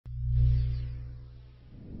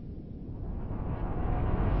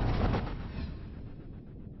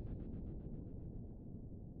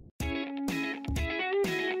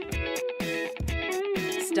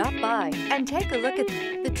by and take a look at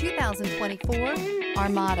the 2024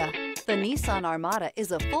 Armada. The Nissan Armada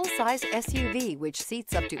is a full-size SUV which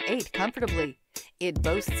seats up to 8 comfortably. It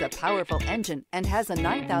boasts a powerful engine and has a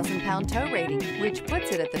 9,000-pound tow rating, which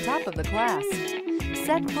puts it at the top of the class.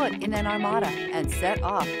 Set foot in an Armada and set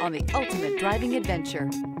off on the ultimate driving adventure,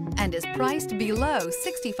 and is priced below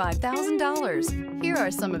 $65,000. Here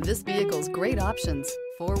are some of this vehicle's great options: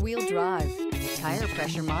 4-wheel drive, tire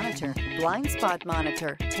pressure monitor, blind spot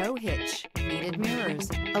monitor, tow hitch, heated mirrors,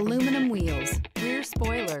 aluminum wheels, rear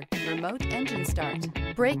spoiler, remote engine start,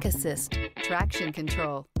 brake assist, traction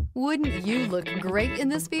control. Wouldn't you look great in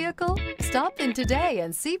this vehicle? Stop in today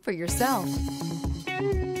and see for yourself.